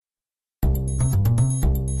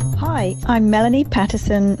Hi, I'm Melanie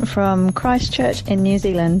Patterson from Christchurch in New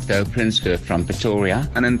Zealand. Joe Prinsker from Pretoria.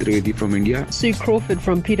 Anand Trivedi from India. Sue Crawford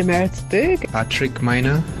from Pietermaritzburg. Patrick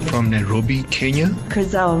Miner from Nairobi, Kenya.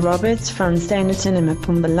 Chriselle Roberts from Standerton in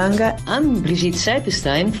Mpumalanga. I'm Brigitte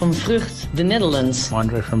Seipenstein from Vrucht, the Netherlands.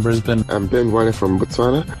 Andre from Brisbane. I'm Ben Weiner from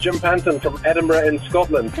Botswana. Jim Panton from Edinburgh in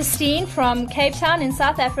Scotland. Christine from Cape Town in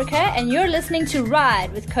South Africa, and you're listening to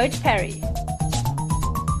Ride with Coach Parry.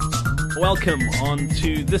 Welcome on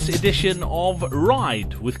to this edition of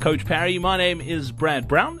Ride with Coach Parry. My name is Brad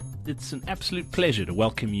Brown. It's an absolute pleasure to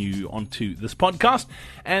welcome you onto this podcast,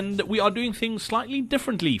 and we are doing things slightly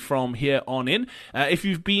differently from here on in. If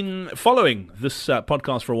you've been following this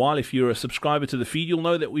podcast for a while, if you're a subscriber to the feed, you'll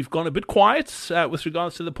know that we've gone a bit quiet with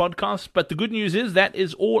regards to the podcast, but the good news is that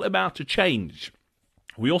is all about to change.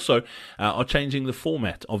 We also are changing the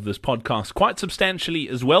format of this podcast quite substantially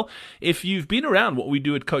as well. If you've been around what we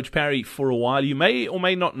do at Coach Parry for a while, you may or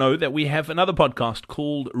may not know that we have another podcast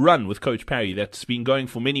called Run with Coach Parry that's been going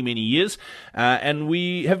for many, many years. And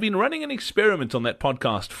we have been running an experiment on that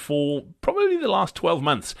podcast for probably the last 12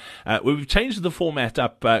 months, where we've changed the format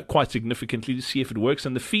up quite significantly to see if it works.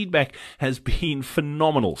 And the feedback has been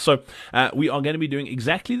phenomenal. So we are going to be doing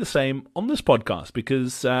exactly the same on this podcast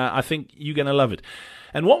because I think you're going to love it.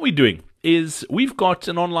 And what we're doing is we've got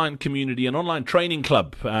an online community, an online training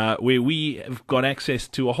club, where we have got access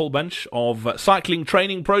to a whole bunch of cycling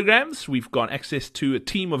training programs. We've got access to a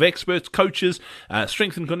team of experts, coaches,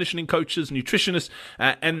 strength and conditioning coaches, nutritionists,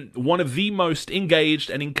 and one of the most engaged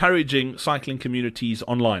and encouraging cycling communities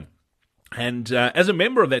online. And as a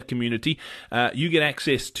member of that community, you get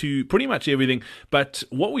access to pretty much everything. But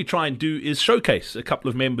what we try and do is showcase a couple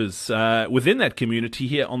of members within that community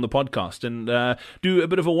here on the podcast and do a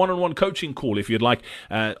bit of a one-on-one coaching call if you'd like,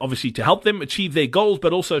 obviously to help them achieve their goals,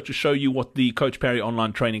 but also to show you what the Coach Parry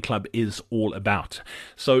Online Training Club is all about.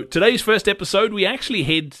 So today's first episode, we actually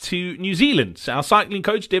head to New Zealand. Our cycling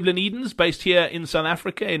coach, Devlin Edens, based here in South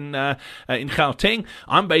Africa, in Gauteng.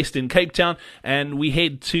 I'm based in Cape Town, and we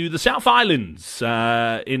head to the South Islands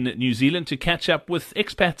in New Zealand to catch up with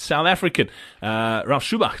expat South African Ralph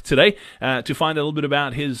Schubach today to find a little bit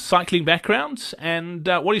about his cycling background and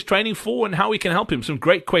what he's training for and how we can help him. Some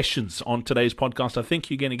great questions on today's podcast. I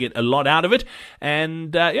think you're going to get a lot out of it.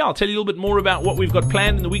 And I'll tell you a little bit more about what we've got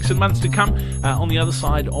planned in the weeks and months to come on the other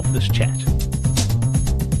side of this chat.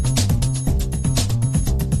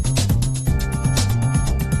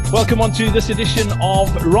 Welcome on to this edition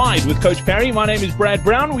of Ride with Coach Parry. My name is Brad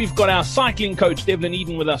Brown. We've got our cycling coach, Devlin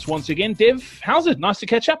Eden, with us once again. Dev, how's it? Nice to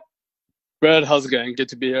catch up. Brad, how's it going? Good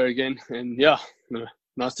to be here again. And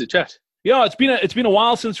nice to chat. Yeah, it's been a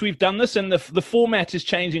while since we've done this, and the format is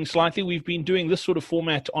changing slightly. We've been doing this sort of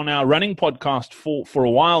format on our running podcast for a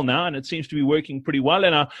while now, and it seems to be working pretty well.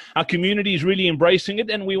 And our community is really embracing it,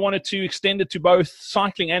 and we wanted to extend it to both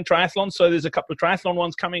cycling and triathlon. So there's a couple of triathlon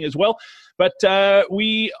ones coming as well. But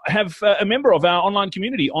we have a member of our online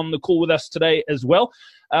community on the call with us today as well,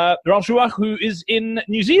 Ralph Schubach, who is in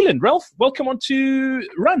New Zealand. Ralph, welcome on to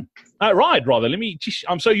Ride, rather.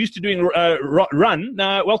 I'm so used to doing Run.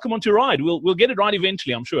 Welcome on to Ride. We'll get it right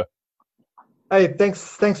eventually, I'm sure. Hey,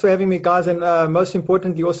 thanks for having me, guys, and most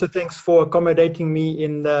importantly, also thanks for accommodating me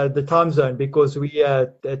in the time zone because we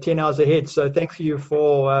are 10 hours ahead. So thank you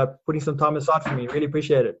for putting some time aside for me. Really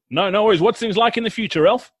appreciate it. No worries. What's things like in the future,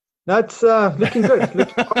 Ralph? That's looking good.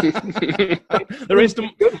 The rest of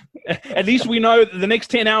at least we know the next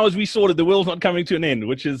 10 hours we sorted, the world's not coming to an end,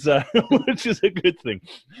 which is a good thing.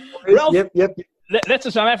 Ralph, yep. That's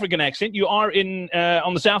a South African accent. You are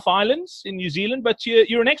on the South Islands in New Zealand, but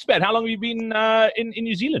you're an expat. How long have you been in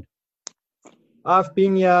New Zealand? I've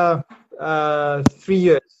been here 3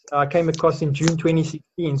 years. I came across in June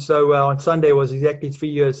 2016. So on Sunday was exactly 3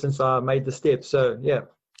 years since I made the step. So yeah.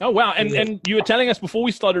 Oh, wow. And you were telling us before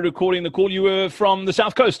we started recording the call, you were from the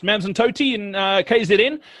South Coast, Mamsantoti in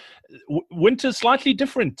KZN. Winter's slightly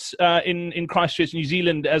different in Christchurch, New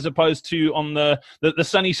Zealand, as opposed to on the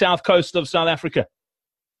sunny south coast of South Africa.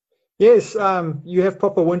 Yes, you have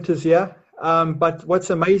proper winters here. But what's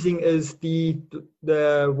amazing is the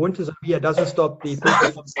winters over here doesn't stop the people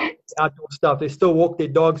from outdoor stuff. They still walk their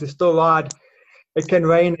dogs, they still ride. It can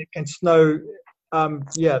rain, it can snow.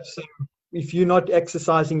 So if you're not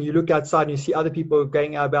exercising, you look outside and you see other people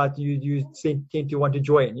going out about you tend to want to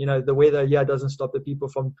join. You know, the weather here doesn't stop the people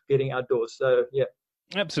from getting outdoors. So, yeah.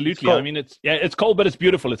 Absolutely. I mean, it's cold, but it's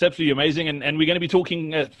beautiful. It's absolutely amazing. And we're going to be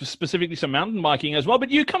talking specifically some mountain biking as well.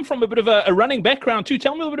 But you come from a bit of a running background too.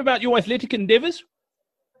 Tell me a little bit about your athletic endeavors.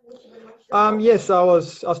 Yes, I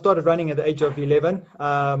started running at the age of 11.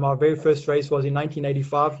 My very first race was in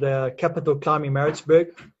 1985, the Capital Climb in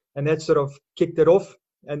Maritzburg. And that sort of kicked it off.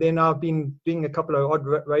 And then I've been doing a couple of odd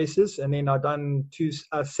races, and then I've done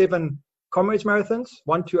 7 Comrades marathons,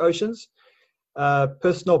 2 Oceans,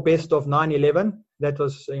 personal best of 9:11. That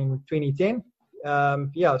was in 2010.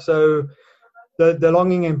 So the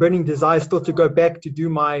longing and burning desire is still to go back to do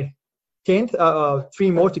my 10th,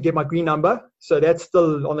 3 more to get my green number. So that's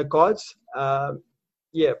still on the cards.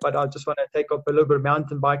 But I just want to take up a little bit of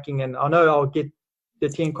mountain biking, and I know I'll get the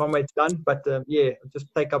 10 Comrades done, but just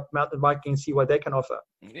take up mountain biking and see what they can offer.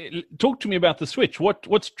 Talk to me about the switch.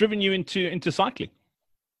 What's driven you into cycling?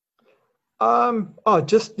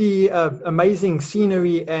 Just the amazing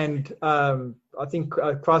scenery, and I think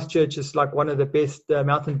Christchurch is like one of the best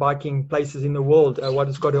mountain biking places in the world, what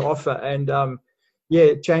it's got to offer. And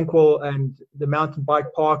tranquil, and the mountain bike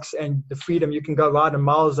parks, and the freedom. You can go riding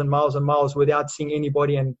miles and miles and miles without seeing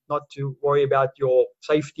anybody, and not to worry about your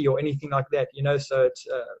safety or anything like that, so it's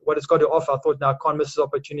what it's got to offer. I thought, now I can't miss this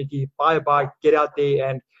opportunity. Buy a bike, get out there,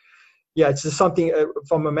 and it's just something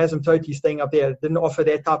from a Asymptote staying up there. It didn't offer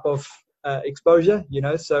that type of exposure,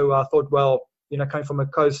 so I thought, well, coming from a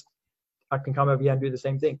coast, I can come over here and do the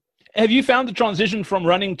same thing. Have you found the transition from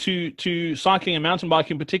running to cycling and mountain bike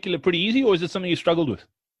in particular pretty easy, or is it something you struggled with?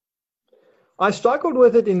 I struggled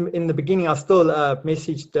with it in the beginning. I still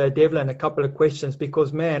messaged Devlin a couple of questions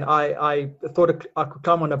because, man, I thought I could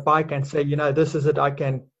come on a bike and say, this is it, I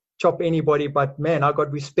can chop anybody. But, man, I got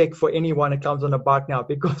respect for anyone that comes on a bike now,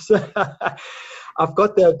 because I've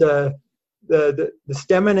got the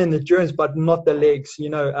stamina and endurance, but not the legs,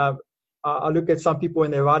 I look at some people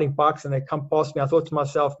when they're riding bikes and they come past me. I thought to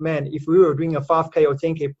myself, man, if we were doing a 5K or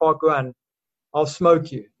 10K park run, I'll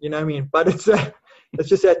smoke you. You know what I mean? But it's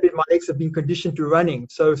just that my legs have been conditioned to running.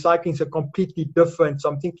 So cycling's a completely different. So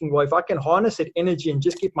I'm thinking, well, if I can harness that energy and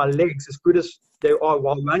just keep my legs as good as they are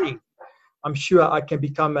while running, I'm sure I can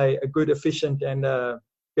become a good, efficient, and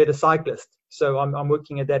better cyclist. So I'm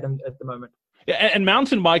working at that at the moment. Yeah, and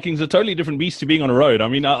mountain biking is a totally different beast to being on a road. I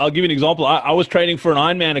mean, I'll give you an example. I was training for an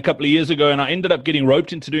Ironman a couple of years ago, and I ended up getting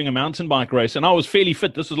roped into doing a mountain bike race. And I was fairly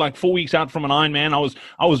fit. This was like 4 weeks out from an Ironman.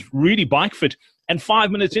 I was really bike fit. And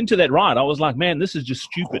 5 minutes into that ride, I was like, man, this is just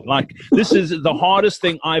stupid. Like, this is the hardest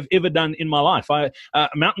thing I've ever done in my life.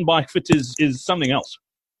 Mountain bike fit is something else.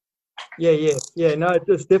 Yeah. No,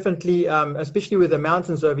 it's definitely, especially with the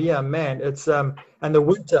mountains over here, man. It's and the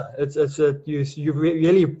winter. You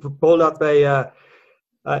really build up a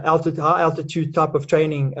high altitude type of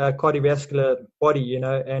training, cardiovascular body,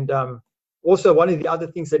 And also, one of the other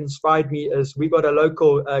things that inspired me is we got a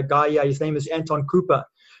local guy here. His name is Anton Cooper,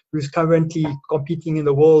 who's currently competing in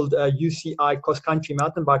the world UCI cross country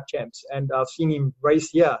mountain bike champs, and I've seen him race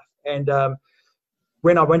here. And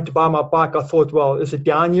when I went to buy my bike, I thought, well, is it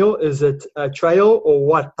downhill? Is it a trail, or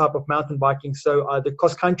what type of mountain biking? So the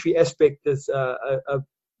cross-country aspect is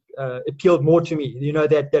appealed more to me.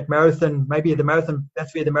 That marathon, maybe the marathon,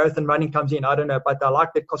 that's where the marathon running comes in. I don't know, but I like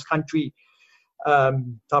the cross-country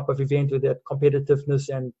type of event with that competitiveness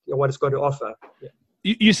and what it's got to offer. Yeah.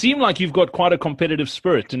 You seem like you've got quite a competitive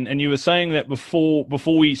spirit, and you were saying that before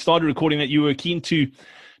we started recording that you were keen to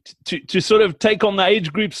sort of take on the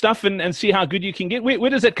age group stuff and see how good you can get. Where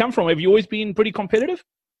does that come from? Have you always been pretty competitive?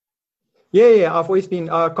 Yeah. I've always been.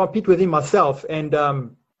 I compete within myself, and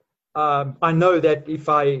I know that if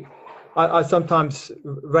I sometimes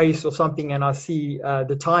race or something and I see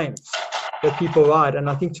the times that people ride, and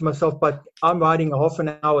I think to myself, but I'm riding a half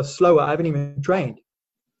an hour slower. I haven't even trained.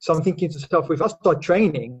 So I'm thinking to myself, if I start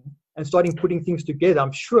training and starting putting things together,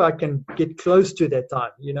 I'm sure I can get close to that time,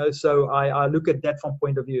 So I look at that from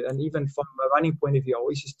point of view, and even from a running point of view, I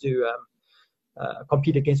always used to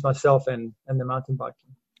compete against myself and the mountain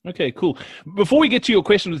biking. Okay, cool. Before we get to your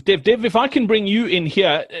question with Dev, if I can bring you in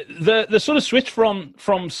here, the sort of switch from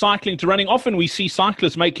cycling to running, often we see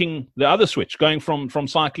cyclists making the other switch, going from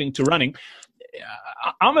cycling to running.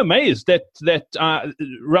 I'm amazed that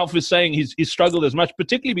Ralph is saying he's struggled as much,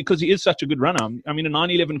 particularly because he is such a good runner. I mean, a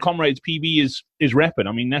 9:11 Comrades PB is rapid.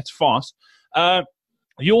 I mean, that's fast.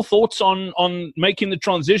 Your thoughts on making the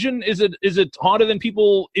transition? Is it harder than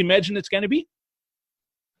people imagine it's going to be?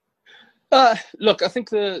 Look, I think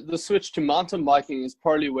the switch to mountain biking is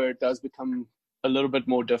probably where it does become a little bit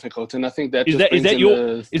more difficult, and I think that is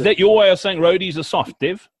that your way of saying roadies are soft,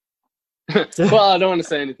 Dev? Well, I don't want to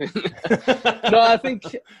say anything. No, I think,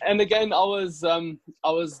 and again, I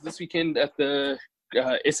was this weekend at the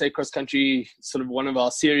SA cross country, sort of one of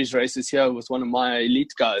our series races here with one of my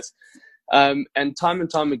elite guys, and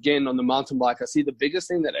time again on the mountain bike, I see the biggest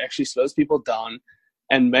thing that actually slows people down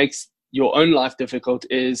and makes your own life difficult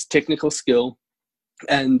is technical skill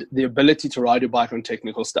and the ability to ride your bike on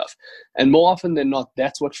technical stuff. And more often than not,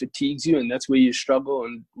 that's what fatigues you, and that's where you struggle.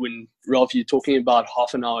 And when, Ralph, you're talking about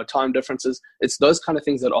half an hour time differences, it's those kind of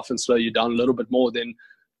things that often slow you down a little bit more than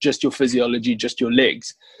just your physiology, just your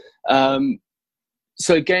legs.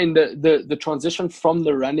 So again, the transition from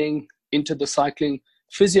the running into the cycling,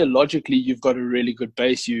 physiologically, you've got a really good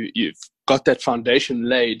base. You've got that foundation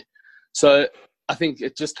laid. So I think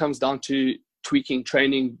it just comes down to tweaking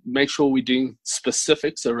training, make sure we're doing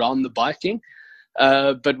specifics around the biking.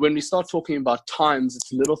 But when we start talking about times,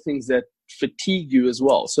 it's little things that fatigue you as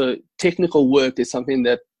well. So technical work is something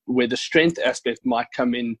that where the strength aspect might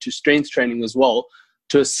come into strength training as well,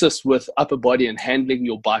 to assist with upper body and handling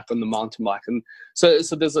your bike on the mountain bike. And so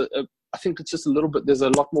there's I think it's just a little bit, there's a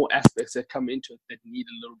lot more aspects that come into it that need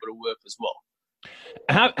a little bit of work as well.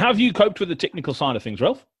 How have you coped with the technical side of things,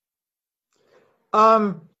 Ralph?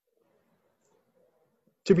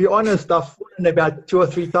 To be honest, I've fallen about 2 or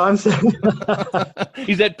 3 times.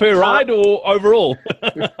 Is that per ride or overall?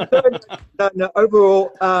 No,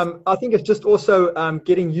 overall. I think it's just also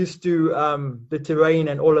getting used to the terrain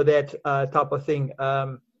and all of that type of thing.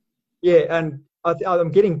 And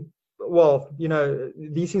I'm getting, well,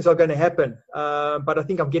 these things are going to happen, but I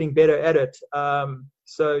think I'm getting better at it.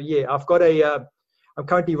 So yeah, I've got I'm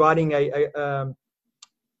currently riding a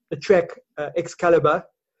Trek Excalibur.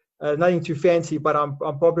 Nothing too fancy, but I'm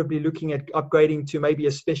probably looking at upgrading to maybe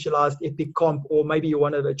a specialized Epic Comp, or maybe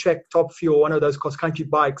one of the Trek Top Fuel, one of those cross-country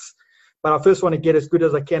bikes. But I first want to get as good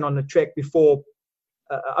as I can on the track before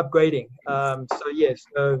upgrading.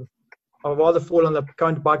 So I'd rather fall on the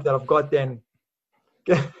current bike that I've got than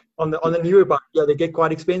on the newer bike. Yeah, they get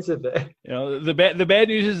quite expensive there. The bad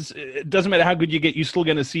news is it doesn't matter how good you get, you're still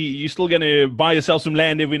going to buy yourself some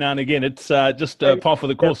land every now and again. It's just par for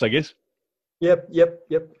the course, I guess. Yep.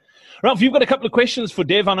 Ralph, you've got a couple of questions for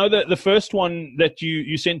Dev. I know that the first one that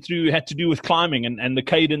you sent through had to do with climbing and the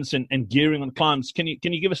cadence and gearing on climbs. Can you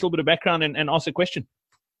give us a little bit of background and ask a question?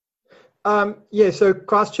 So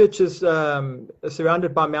Christchurch is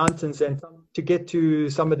surrounded by mountains, and to get to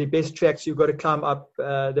some of the best tracks, you've got to climb up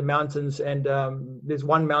the mountains. And there's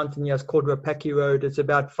one mountain here, it's called Rapaki Road. It's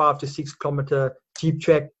about 5 to 6 kilometer deep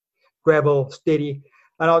track, gravel, steady.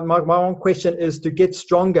 And my one question is, to get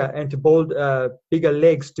stronger and to build bigger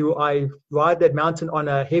legs, do I ride that mountain on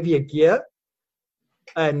a heavier gear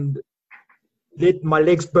and let my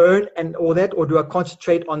legs burn and all that, or do I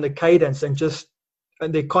concentrate on the cadence and just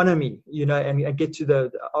the economy, and get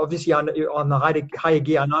to obviously on the higher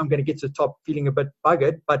gear, I know I'm going to get to the top feeling a bit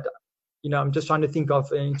buggered, but I'm just trying to think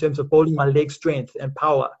of in terms of building my leg strength and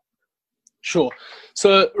power. Sure.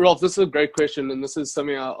 So, Ralph, this is a great question, and this is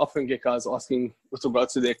something I often get guys asking with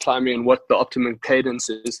regards to their climbing and what the optimum cadence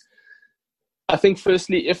is. I think,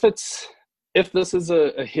 firstly, if this is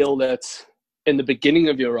a hill that's in the beginning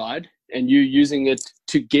of your ride and you're using it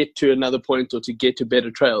to get to another point or to get to better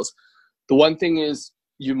trails, the one thing is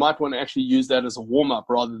you might want to actually use that as a warm-up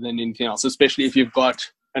rather than anything else, especially if you've got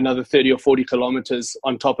another 30 or 40 kilometers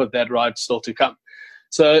on top of that ride still to come.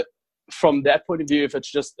 So, from that point of view, if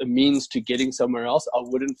it's just a means to getting somewhere else, I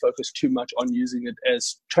wouldn't focus too much on using it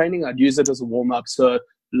as training. I'd use it as a warm-up, so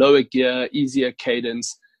lower gear, easier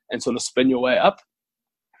cadence, and sort of spin your way up.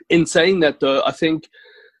 In saying that, though, I think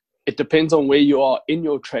it depends on where you are in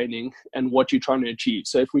your training and what you're trying to achieve.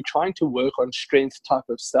 So if we're trying to work on strength type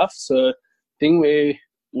of stuff, so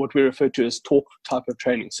what we refer to as torque type of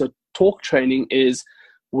training. So torque training is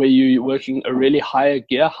where you're working a really higher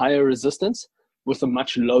gear, higher resistance, with a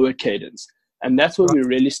much lower cadence. And that's where we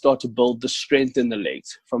really start to build the strength in the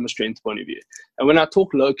legs from a strength point of view. And when I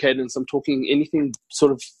talk low cadence, I'm talking anything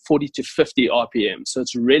sort of 40 to 50 RPM. So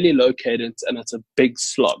it's really low cadence and it's a big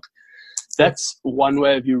slog. That's one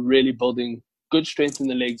way of you really building good strength in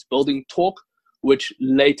the legs, building torque, which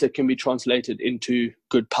later can be translated into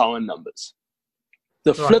good power numbers.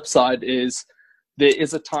 The flip side is there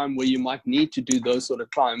is a time where you might need to do those sort of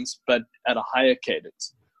climbs, but at a higher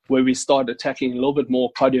cadence, where we start attacking a little bit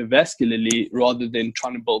more cardiovascularly rather than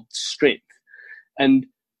trying to build strength. And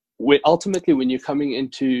ultimately, when you're coming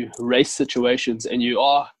into race situations and you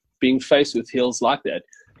are being faced with hills like that,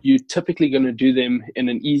 you're typically going to do them in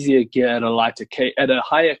an easier gear at a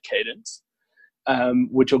higher cadence,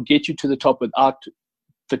 which will get you to the top without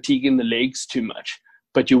fatiguing the legs too much.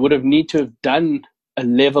 But you would have need to have done a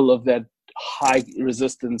level of that high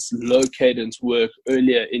resistance, low cadence work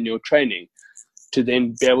earlier in your training to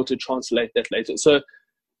then be able to translate that later. So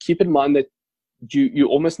keep in mind that you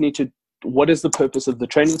almost need to, what is the purpose of the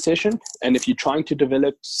training session? And if you're trying to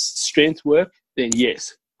develop strength work, then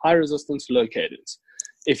yes, high resistance, low cadence.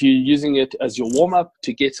 If you're using it as your warm-up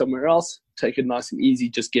to get somewhere else, take it nice and easy,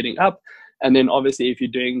 just getting up. And then obviously if you're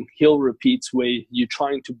doing hill repeats where you're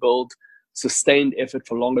trying to build sustained effort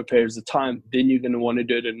for longer periods of time, then you're going to want to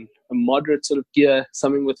do it in a moderate sort of gear,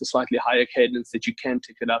 something with a slightly higher cadence that you can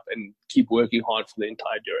tick it up and keep working hard for the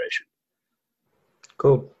entire duration.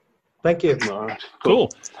 Cool. Thank you. All right. Cool.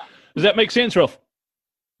 Does that make sense, Ralph?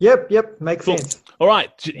 Yep. Makes sense. All right.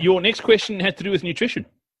 Your next question had to do with nutrition.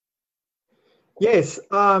 Yes.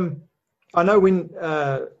 I know when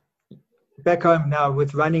back home now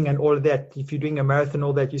with running and all of that, if you're doing a marathon,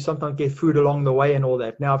 all that, you sometimes get food along the way and all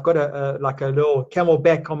that. Now I've got a little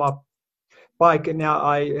Camelback on my bike, and now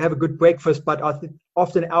I have a good breakfast, but I think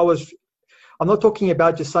often hours, I'm not talking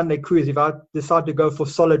about just Sunday cruise. If I decide to go for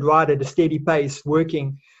solid ride at a steady pace,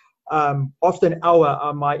 working, often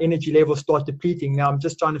my energy levels start depleting. Now I'm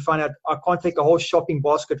just trying to find out, I can't take a whole shopping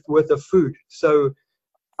basket worth of food. So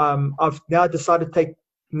I've now decided to take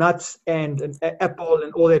nuts and an apple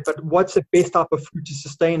and all that, but what's the best type of food to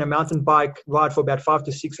sustain a mountain bike ride for about 5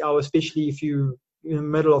 to 6 hours, especially if you're in the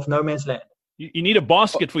middle of no man's land? You need a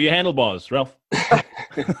basket for your handlebars, Ralph.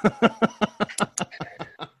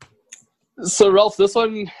 So Ralph, this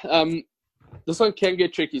one can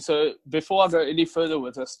get tricky. So before I go any further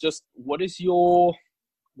with this, just what is your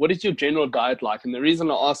general diet like? And the reason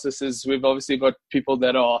I ask this is we've obviously got people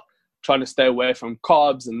that are trying to stay away from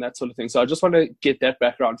carbs and that sort of thing. So I just want to get that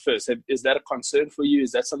background first. Is that a concern for you?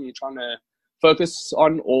 Is that something you're trying to focus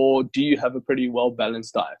on, or do you have a pretty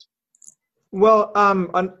well-balanced diet? Well,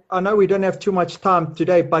 I know we don't have too much time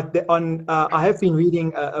today, but I have been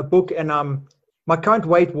reading a book, and my current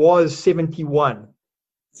weight was 71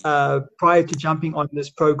 prior to jumping on this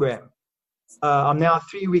program. I'm now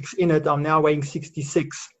 3 weeks in it. I'm now weighing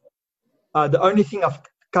 66. The only thing I've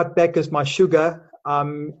cut back is my sugar,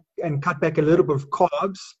 and cut back a little bit of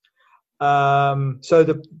carbs. So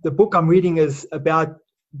the book I'm reading is about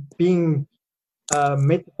being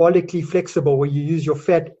metabolically flexible, where you use your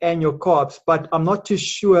fat and your carbs. But I'm not too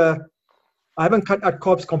sure. I haven't cut out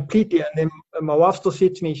carbs completely. And then my wife still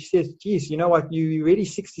said to me, she says, geez, you know what, you're already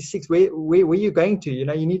 66. Where are you going to? You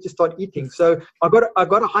need to start eating. So I got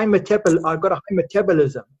a high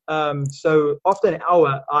metabolism. So after an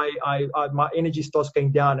hour, I my energy starts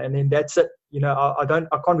going down, and then that's it. I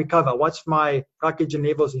can't recover. Once my glycogen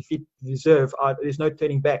levels in feet reserve, there's no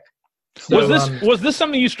turning back. So, was this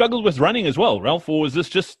something you struggled with running as well, Ralph, or was this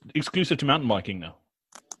just exclusive to mountain biking now?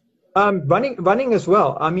 Running as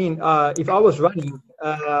well. I mean, if I was running,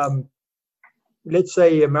 let's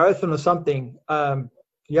say a marathon or something,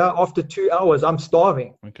 after 2 hours, I'm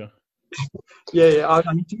starving. Okay. I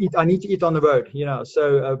need to eat on the road,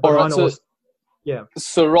 So,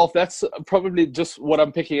 So Rolf, that's probably just what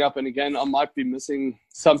I'm picking up. And again, I might be missing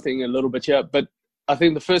something a little bit here, but I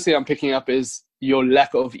think the first thing I'm picking up is your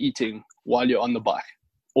lack of eating while you're on the bike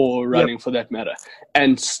or running for that matter,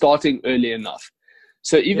 and starting early enough.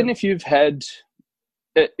 So even if you've had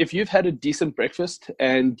a decent breakfast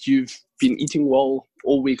and you've been eating well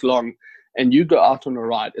all week long, and you go out on a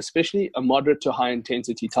ride, especially a moderate to high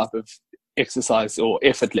intensity type of exercise or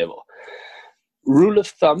effort level, rule of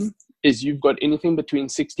thumb is you've got anything between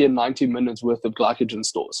 60 and 90 minutes worth of glycogen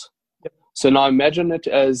stores. So now imagine it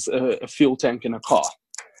as a fuel tank in a car.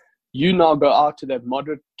 You now go out to that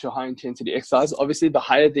moderate to high intensity exercise. Obviously, the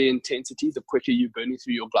higher the intensity, the quicker you're burning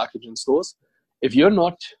through your glycogen stores. If you're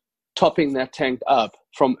not topping that tank up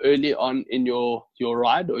from early on in your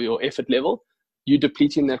ride or your effort level, you're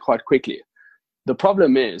depleting that quite quickly. The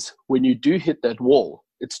problem is when you do hit that wall,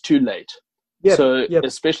 it's too late.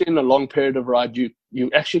 Especially in a long period of ride, you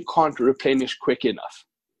actually can't replenish quick enough.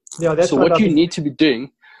 So what you need to be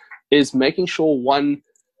doing is making sure, one,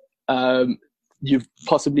 you're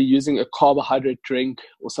possibly using a carbohydrate drink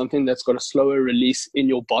or something that's got a slower release in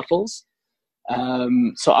your bottles.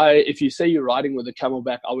 If you say you're riding with a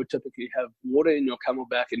Camelback, I would typically have water in your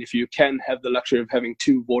Camelback, and if you can have the luxury of having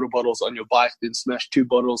 2 water bottles on your bike, then smash 2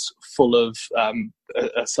 bottles full of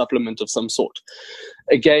a supplement of some sort.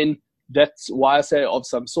 Again, that's why I say of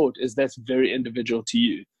some sort, is that's very individual to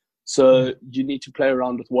you. So you need to play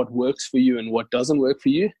around with what works for you and what doesn't work for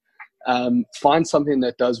you. Find something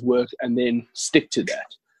that does work and then stick to that.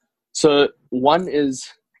 So one is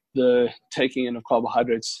the taking in of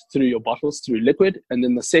carbohydrates through your bottles, through liquid. And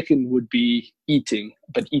then the second would be eating,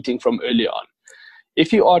 but eating from early on.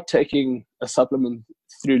 If you are taking a supplement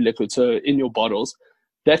through liquid, so in your bottles,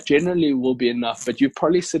 that generally will be enough, but you're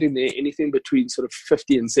probably sitting there anything between sort of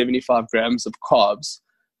 50 and 75 grams of carbs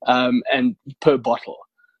and per bottle.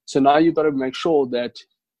 So now you've got to make sure that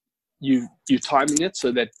you're timing it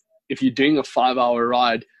so that if you're doing a 5-hour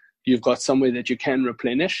ride, you've got somewhere that you can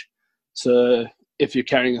replenish. So if you're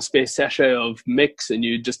carrying a spare sachet of mix and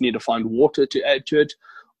you just need to find water to add to it,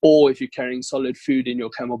 or if you're carrying solid food in your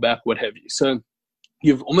camelback, what have you. So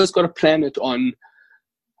you've almost got to plan it on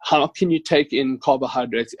how can you take in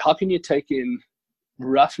carbohydrates, how can you take in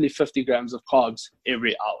roughly 50 grams of carbs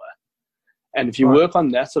every hour. And if you work on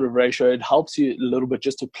that sort of ratio, it helps you a little bit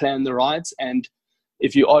just to plan the rides. And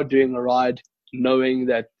if you are doing a ride, knowing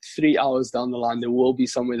that 3 hours down the line, there will be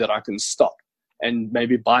somewhere that I can stop and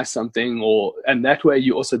maybe buy something, and that way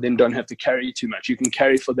you also then don't have to carry too much. You can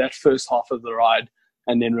carry for that first half of the ride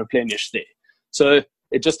and then replenish there. So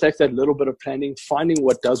it just takes that little bit of planning, finding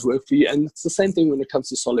what does work for you. And it's the same thing when it comes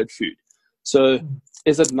to solid food. So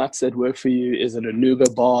is it nuts that work for you? Is it a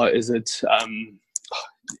nougat bar? Is it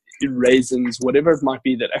raisins? Whatever it might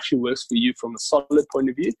be that actually works for you from a solid point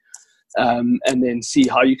of view. And then see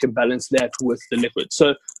how you can balance that with the liquid.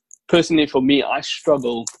 So personally for me, I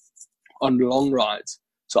struggle on long rides.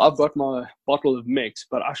 So I've got my bottle of mix,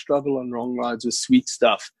 but I struggle on long rides with sweet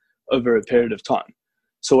stuff over a period of time.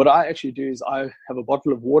 So what I actually do is I have a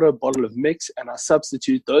bottle of water, a bottle of mix, and I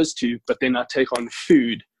substitute those two, but then I take on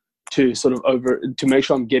food to to make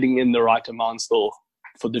sure I'm getting in the right amount still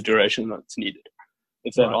for the duration that's needed.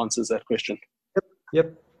 If that answers that question.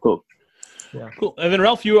 Yep. Cool. Yeah. Cool. And then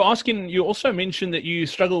Ralph, you also mentioned that you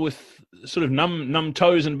struggle with sort of numb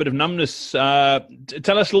toes and a bit of numbness. Tell us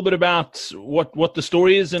a little bit about what the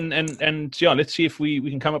story is and yeah, let's see if we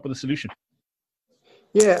can come up with a solution.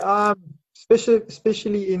 Yeah.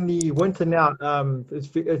 Especially in the winter now,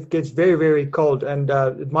 it gets very, very cold, and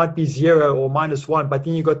it might be 0 or -1, but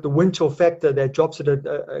then you got the wind chill factor that drops it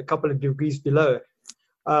a couple of degrees below.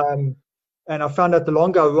 And I found out the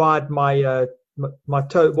longer I ride, my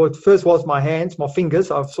toe, well, first was my hands, my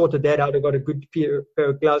fingers. I've sorted that out. I got a good pair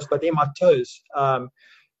of gloves, but then my toes,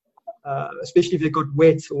 especially if they got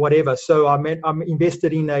wet or whatever. So I'm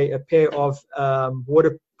invested in a pair of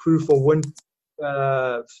waterproof or wind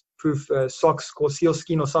proof socks called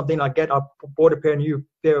sealskin or something like that. I bought a new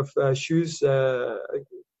pair of shoes, Gyro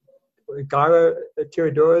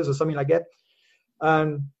Tiradoras or something like that.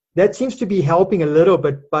 That seems to be helping a little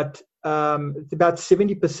bit, but it's about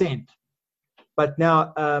 70%. But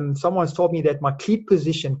now someone's told me that my cleat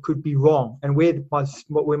position could be wrong, and where my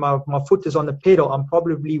foot is on the pedal, I'm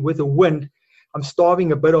probably with the wind, I'm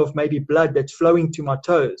starving a bit of maybe blood that's flowing to my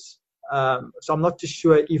toes. So I'm not too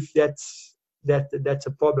sure if that's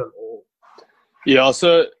a problem. Yeah.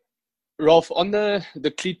 So Rolf, on the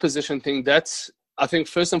cleat position thing, that's, I think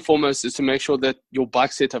first and foremost is to make sure that your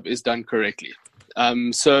bike setup is done correctly.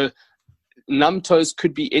 So numb toes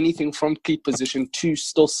could be anything from cleat position to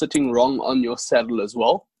still sitting wrong on your saddle as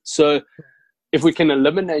well. So if we can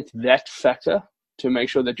eliminate that factor to make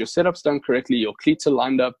sure that your setup's done correctly, your cleats are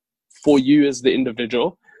lined up for you as the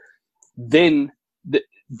individual, then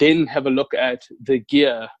have a look at the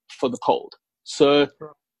gear for the cold. So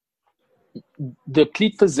the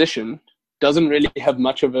cleat position doesn't really have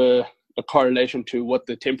much of a correlation to what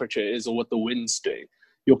the temperature is or what the wind's doing.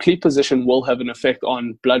 Your cleat position will have an effect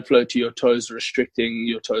on blood flow to your toes, restricting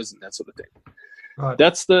your toes and that sort of thing. Right.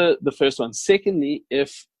 That's the first one. Secondly,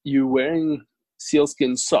 if you're wearing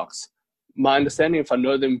sealskin socks, my understanding, if I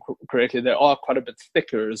know them correctly, they are quite a bit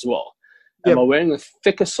thicker as well. And by wearing a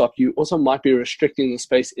thicker sock, you also might be restricting the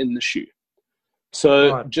space in the shoe.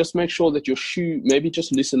 So just make sure that your shoe, maybe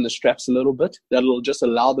just loosen the straps a little bit. That'll just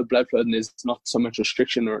allow the blood flow and there's not so much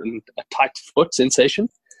restriction or a tight foot sensation.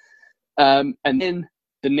 And then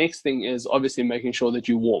the next thing is obviously making sure that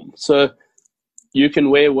you're warm. So you can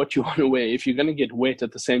wear what you want to wear. If you're going to get wet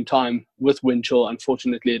at the same time with wind chill,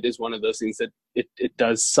 unfortunately, it is one of those things that it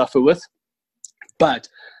does suffer with. But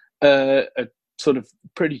a sort of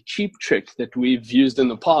pretty cheap trick that we've used in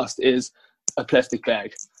the past is a plastic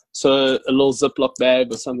bag. So a little Ziploc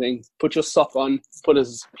bag or something, put your sock on, put a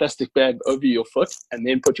plastic bag over your foot, and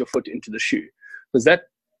then put your foot into the shoe. Because that,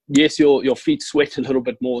 yes, your feet sweat a little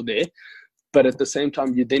bit more there, but at the same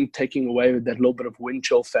time, you're then taking away that little bit of wind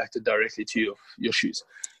chill factor directly to your shoes.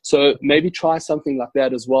 So maybe try something like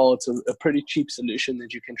that as well. It's a pretty cheap solution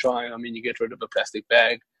that you can try. I mean, you get rid of a plastic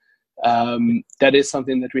bag. That is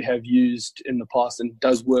something that we have used in the past and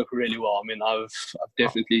does work really well. I mean, I've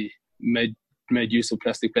definitely made use of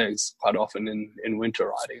plastic bags quite often in winter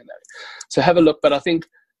riding and that. So have a look. But I think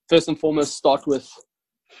first and foremost, start with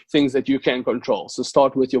things that you can control. So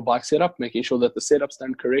start with your bike setup, making sure that the setup's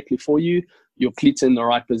done correctly for you, your cleats in the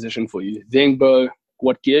right position for you. Then go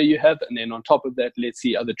what gear you have, and then on top of that, let's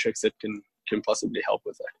see other tricks that can possibly help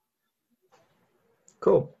with that.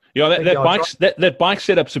 Cool. Yeah, that bike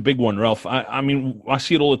setup's a big one, Ralph. I mean, I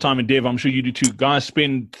see it all the time in Dev. I'm sure you do too. Guys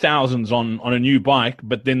spend thousands on a new bike,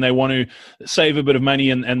 but then they want to save a bit of money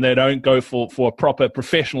and they don't go for a proper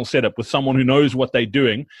professional setup with someone who knows what they're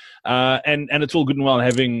doing. And it's all good and well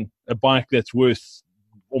having a bike that's worth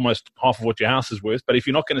almost half of what your house is worth. But if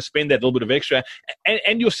you're not going to spend that little bit of extra,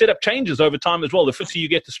 and your setup changes over time as well. The fitter you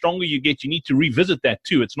get, the stronger you get. You need to revisit that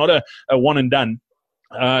too. It's not a one and done.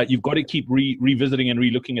 You've got to keep revisiting and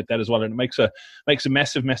relooking at that as well, and it makes a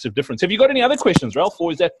massive difference. Have you got any other questions, Ralph,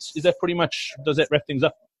 or is that pretty much, does that wrap things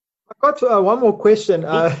up? I've got one more question.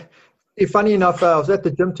 Funny enough, I was at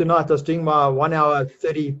the gym tonight. I was doing my 1 hour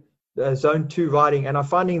 30 zone 2 riding, and I'm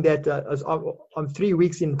finding that I'm 3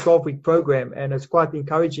 weeks in a 12-week program, and it's quite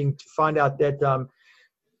encouraging to find out that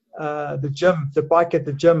the bike at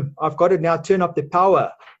the gym, I've got to now turn up the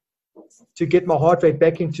power to get my heart rate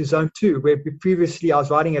back into zone 2, where previously I was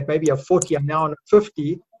riding at maybe a 40, I'm now on a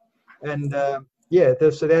 50. And so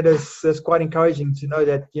that's quite encouraging to know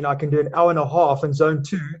that, I can do an hour and a half in zone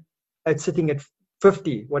 2 at sitting at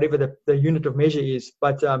 50, whatever the unit of measure is.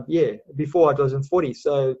 But before it was in 40.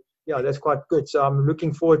 So that's quite good. So I'm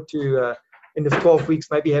looking forward to in the 12 weeks,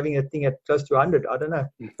 maybe having a thing at close to 100. I don't know.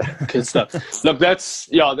 Good stuff. Look,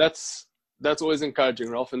 that's always encouraging,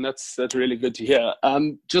 Ralph, and that's really good to hear.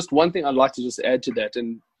 Just one thing I'd like to just add to that,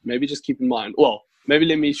 and maybe just keep in mind. Well, maybe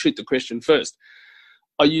let me shoot the question first.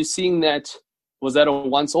 Are you seeing that? Was that a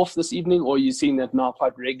once-off this evening, or are you seeing that now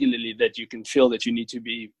quite regularly that you can feel that you need to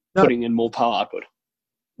be putting in more power output?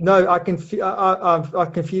 No, I can feel. I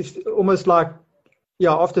can feel almost like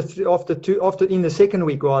after in the second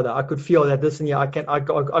week rather, I could feel that listen, I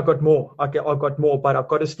got more. I got more, but I've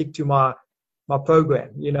got to stick to my program,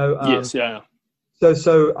 Yes, yeah.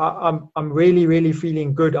 So I'm really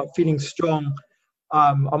feeling good. I'm feeling strong.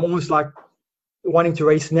 I'm almost like wanting to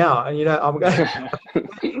race now, and I'm going.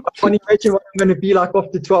 I can't imagine what I'm going to be like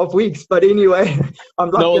after 12 weeks. But anyway, I'm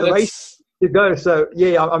like the race to go. So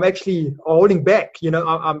I'm actually holding back.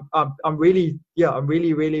 I'm really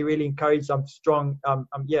encouraged. I'm strong.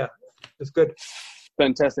 It's good.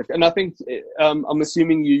 Fantastic. And I think, I'm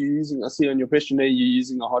assuming you're using, I see on your questionnaire, you're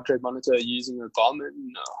using a heart rate monitor, you're using a Garmin?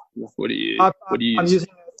 No. What do you use? I'm using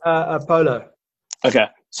a Polo. Okay.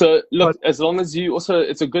 So look, as long as you also,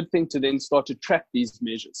 it's a good thing to then start to track these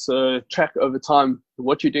measures. So track over time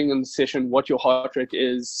what you're doing in the session, what your heart rate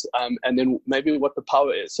is, and then maybe what the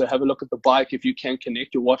power is. So have a look at the bike. If you can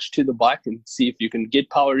connect your watch to the bike and see if you can get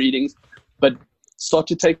power readings, but start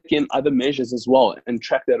to take in other measures as well and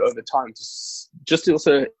track that over time. Just to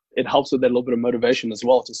also, it helps with that little bit of motivation as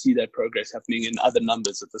well to see that progress happening in other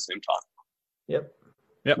numbers at the same time. Yep.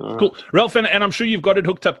 Yeah, cool. Ralph, and I'm sure you've got it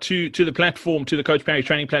hooked up to the platform, to the Coach Parry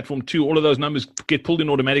training platform too. All of those numbers get pulled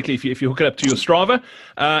in automatically if you hook it up to your Strava.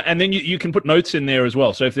 And then you can put notes in there as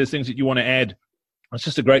well. So if there's things that you want to add, it's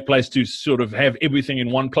just a great place to sort of have everything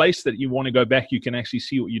in one place that you want to go back. You can actually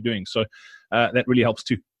see what you're doing. So that really helps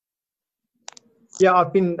too. Yeah,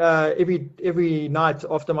 I've been every night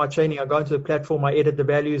after my training, I go into the platform, I edit the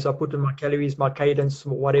values, I put in my calories, my cadence,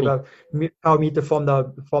 whatever, power meter from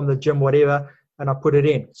the gym, whatever, and I put it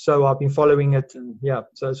in. So I've been following it, and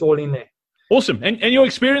so it's all in there. Awesome. And your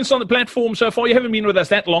experience on the platform so far, you haven't been with us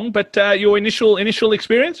that long, but your initial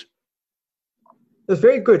experience? It's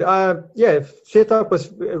very good. Setup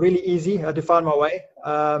was really I had to find my way.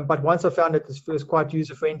 But once I found it, it was quite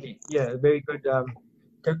user-friendly. Yeah, very good.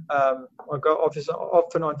 I go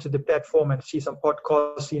often onto the platform and see some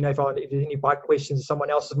podcasts, if there's any bike questions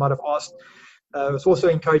someone else might have asked. It's also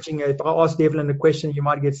encouraging. If I ask Devlin a question, you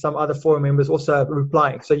might get some other forum members also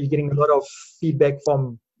replying. So you're getting a lot of feedback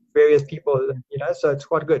from various people, so it's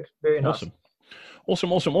quite good. Very nice.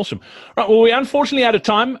 Awesome. Right, well, we're unfortunately out of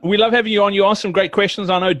time. We love having you on. You asked some great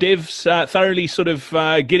questions. I know Dev's thoroughly sort of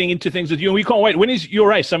getting into things with you, and we can't wait. When is your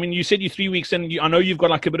race? I mean, you said you're 3 weeks in. I know you've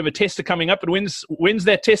got like a bit of a tester coming up, but when's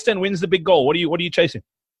that tester and when's the big goal? What are you chasing?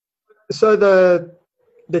 So the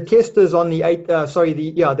test is on the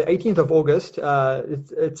 18th of August.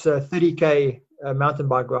 It's a 30K mountain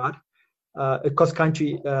bike ride, a cross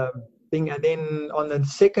country thing, and then on the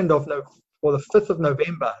 5th of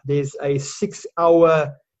November, there's a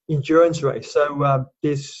 6-hour endurance race. So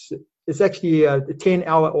it's actually a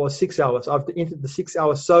 10-hour or 6 hours. I've entered the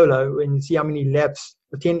 6-hour solo, and you see how many laps,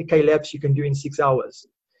 the 10K laps you can do in 6 hours.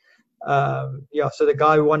 So the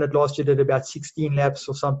guy who won it last year did about 16 laps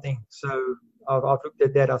or something. So I've looked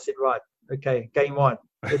at that. I said, right, okay, game on.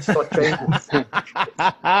 Let's start training.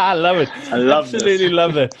 I love it. Absolutely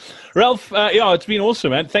love it. Ralph, it's been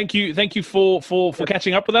awesome, man. Thank you for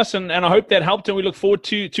catching up with us, and I hope that helped, and we look forward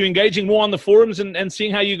to engaging more on the forums and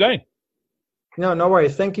seeing how you're going. No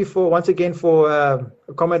worries. Thank you once again for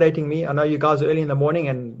accommodating me. I know you guys are early in the morning,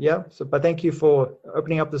 and but thank you for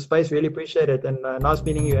opening up the space. Really appreciate it, and nice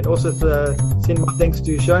meeting you. And also send my thanks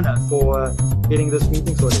to Shona for getting this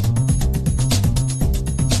meeting sorted.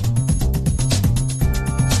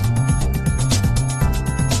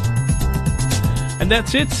 And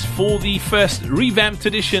that's it for the first revamped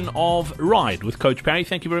edition of Ride with Coach Parry.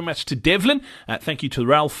 Thank you very much to Devlin. Thank you to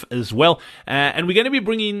Ralph as well. And we're going to be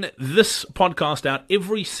bringing this podcast out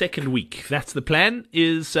every second week. That's the plan,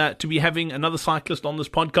 is to be having another cyclist on this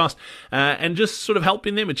podcast and just sort of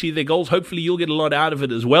helping them achieve their goals. Hopefully you'll get a lot out of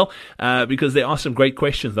it as well, because there are some great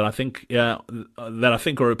questions that I think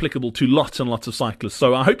are applicable to lots and lots of cyclists.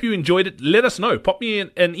 So I hope you enjoyed it. Let us know. Pop me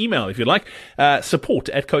an email if you'd like.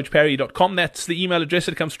 support@coachparry.com. That's the email address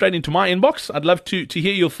that comes straight into my inbox. I'd love to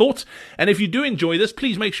hear your thoughts. And if you do enjoy this,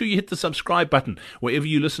 please make sure you hit the subscribe button wherever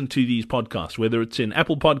you listen to these podcasts, whether it's in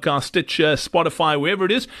Apple Podcasts, Stitcher, Spotify, wherever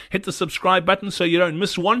it is. Hit the subscribe button so you don't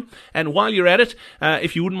miss one. And while you're at it,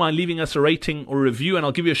 if you wouldn't mind leaving us a rating or a review, and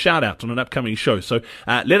I'll give you a shout out on an upcoming show. So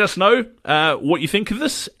let us know what you think of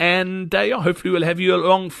this, and hopefully we'll have you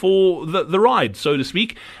along for the ride, so to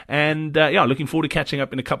speak. And looking forward to catching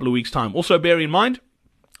up in a couple of weeks' time. Also bear in mind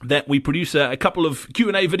that we produce a couple of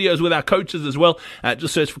Q&A videos with our coaches as well.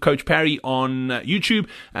 Just search for Coach Parry on YouTube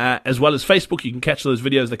as well as Facebook. You can catch those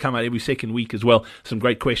videos. They come out every second week as well. Some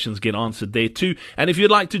great questions get answered there too. And if you'd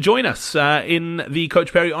like to join us in the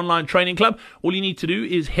Coach Parry Online Training Club, all you need to do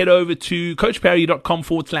is head over to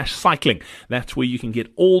coachparry.com/cycling. That's where you can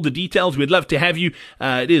get all the details. We'd love to have you.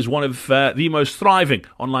 It is one of the most thriving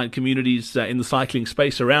online communities in the cycling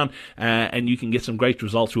space around, and you can get some great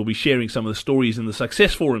results. We'll be sharing some of the stories and the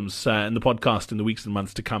success forums in the podcast in the weeks and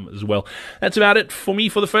months to come as well. That's about it for me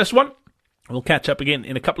for the first one. We'll catch up again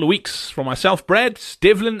in a couple of weeks. From myself, Brad,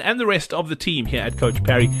 Devlin, and the rest of the team here at Coach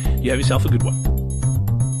Parry, you have yourself a good one.